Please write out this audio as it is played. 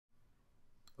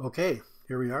Okay,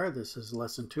 here we are. This is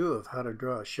lesson 2 of how to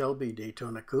draw a Shelby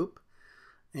Daytona Coupe.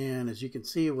 And as you can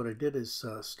see, what I did is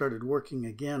started working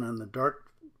again on the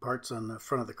dark parts on the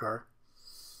front of the car.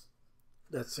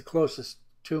 That's the closest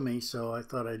to me, so I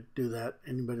thought I'd do that.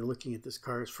 Anybody looking at this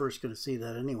car is first going to see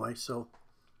that anyway. So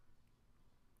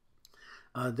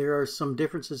there are some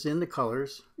differences in the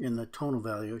colors, in the tonal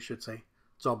value, I should say.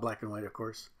 It's all black and white, of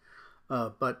course.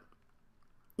 But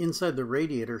inside the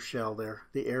radiator shell there,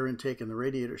 the air intake in the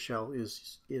radiator shell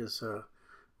is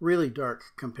really dark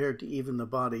compared to even the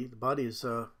body. The body is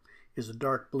a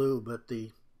dark blue, but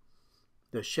the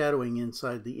shadowing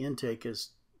inside the intake is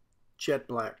jet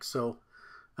black. So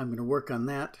I'm going to work on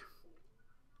that,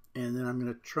 and then I'm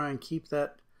going to try and keep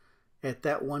that at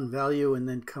that one value and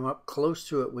then come up close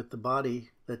to it with the body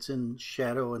that's in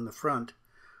shadow in the front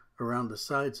around the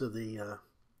sides of the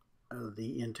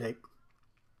intake.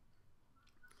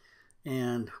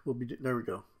 And we'll be, there we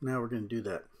go. Now we're going to do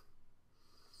that.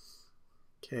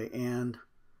 Okay, and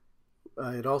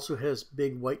it also has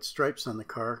big white stripes on the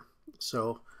car.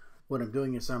 So what I'm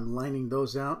doing is I'm lining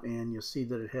those out, and you'll see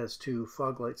that it has 2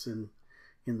 fog lights in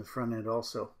the front end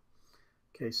also.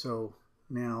 Okay, so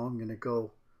now I'm going to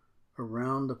go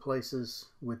around the places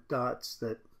with dots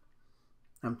that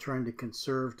I'm trying to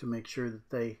conserve to make sure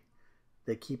that they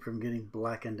keep from getting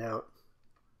blackened out.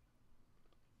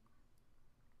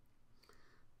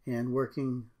 And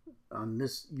working on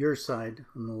this, your side,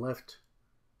 on the left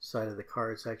side of the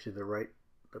car, it's actually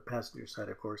the passenger side,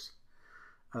 of course.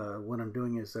 What I'm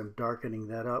doing is I'm darkening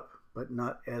that up, but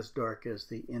not as dark as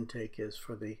the intake is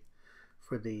for the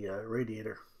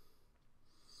radiator.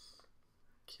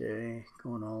 Okay,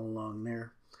 going all along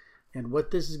there. And what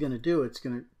this is going to do, it's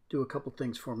going to do a couple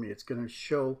things for me. It's going to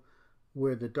show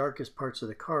where the darkest parts of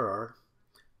the car are,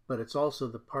 but it's also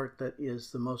the part that is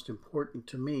the most important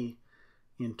to me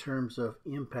in terms of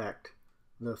impact.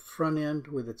 The front end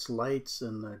with its lights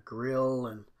and the grille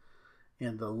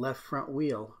and the left front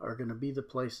wheel are going to be the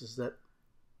places that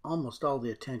almost all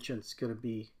the attention is going to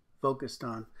be focused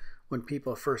on when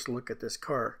people first look at this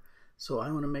car. So I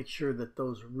want to make sure that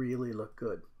those really look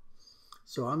good.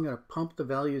 So I'm going to pump the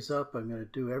values up. I'm going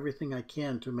to do everything I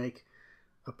can to make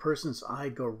a person's eye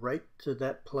go right to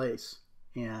that place.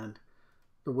 And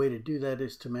the way to do that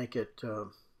is to make it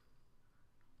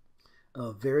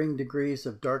varying degrees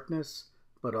of darkness,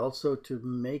 but also to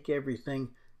make everything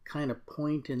kind of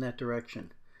point in that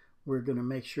direction. We're going to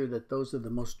make sure that those are the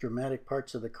most dramatic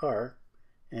parts of the car,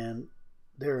 and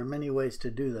there are many ways to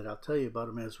do that. I'll tell you about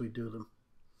them as we do them.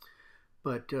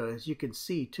 But as you can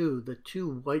see too, the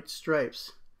 2 white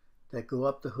stripes that go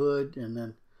up the hood and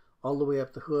then all the way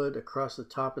up the hood across the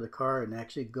top of the car and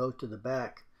actually go to the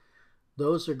back,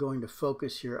 those are going to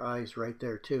focus your eyes right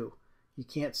there too. You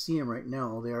can't see them right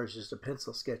now. All they are is just a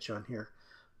pencil sketch on here.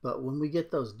 But when we get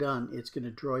those done, it's going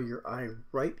to draw your eye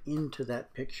right into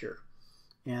that picture.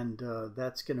 And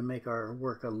that's going to make our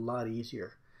work a lot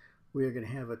easier. We are going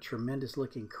to have a tremendous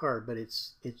looking car, but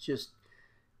it's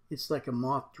like a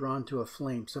moth drawn to a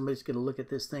flame. Somebody's going to look at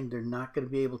this thing. They're not going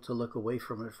to be able to look away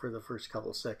from it for the first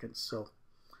couple seconds. So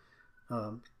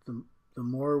the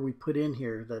more we put in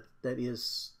here that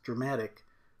is dramatic,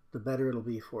 the better it'll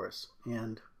be for us.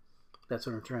 And that's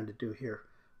what I'm trying to do here.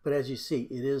 But as you see,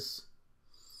 it is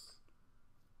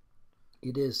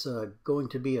going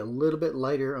to be a little bit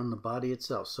lighter on the body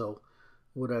itself. So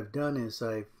what I've done is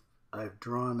I've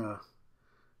drawn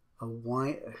a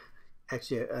white,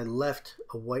 actually I left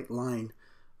a white line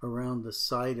around the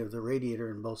side of the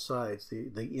radiator on both sides,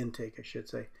 the intake I should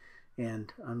say,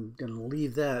 and I'm going to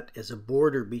leave that as a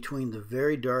border between the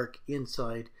very dark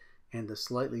inside and the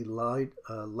slightly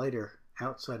lighter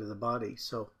outside of the body.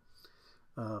 So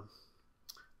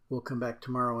we'll come back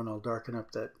tomorrow and I'll darken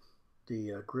up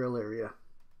the grill area.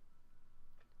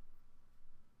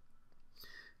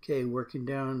 Okay, working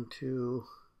down to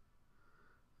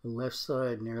the left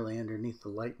side, nearly underneath the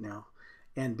light now.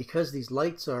 And because these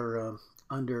lights are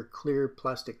under clear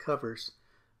plastic covers,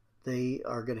 they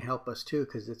are going to help us too,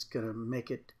 because it's going to make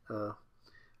it a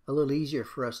little easier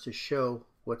for us to show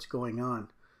what's going on.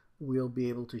 We'll be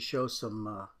able to show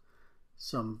some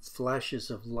flashes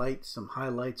of light, some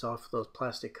highlights off those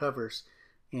plastic covers,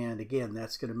 and again,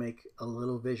 that's going to make a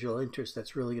little visual interest.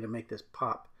 That's really going to make this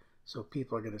pop, so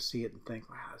people are going to see it and think,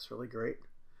 wow, that's really great.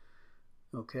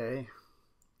 Okay,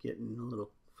 getting a little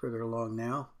further along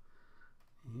now,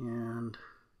 and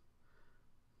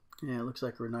yeah, it looks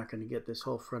like we're not going to get this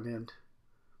whole front end,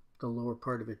 the lower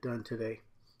part of it, done today.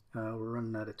 We're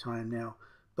running out of time now,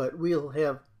 but we'll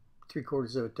have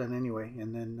 3/4 of it done anyway,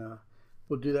 and then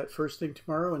we'll do that first thing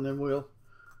tomorrow, and then we'll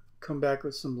come back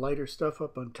with some lighter stuff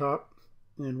up on top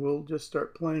and we'll just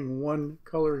start playing one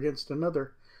color against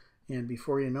another, and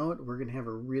before you know it, we're going to have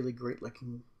a really great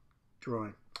looking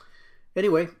drawing.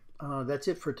 Anyway, that's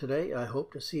it for today. I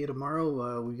hope to see you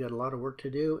tomorrow. We got a lot of work to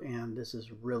do, and this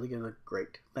is really going to look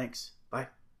great. Thanks. Bye.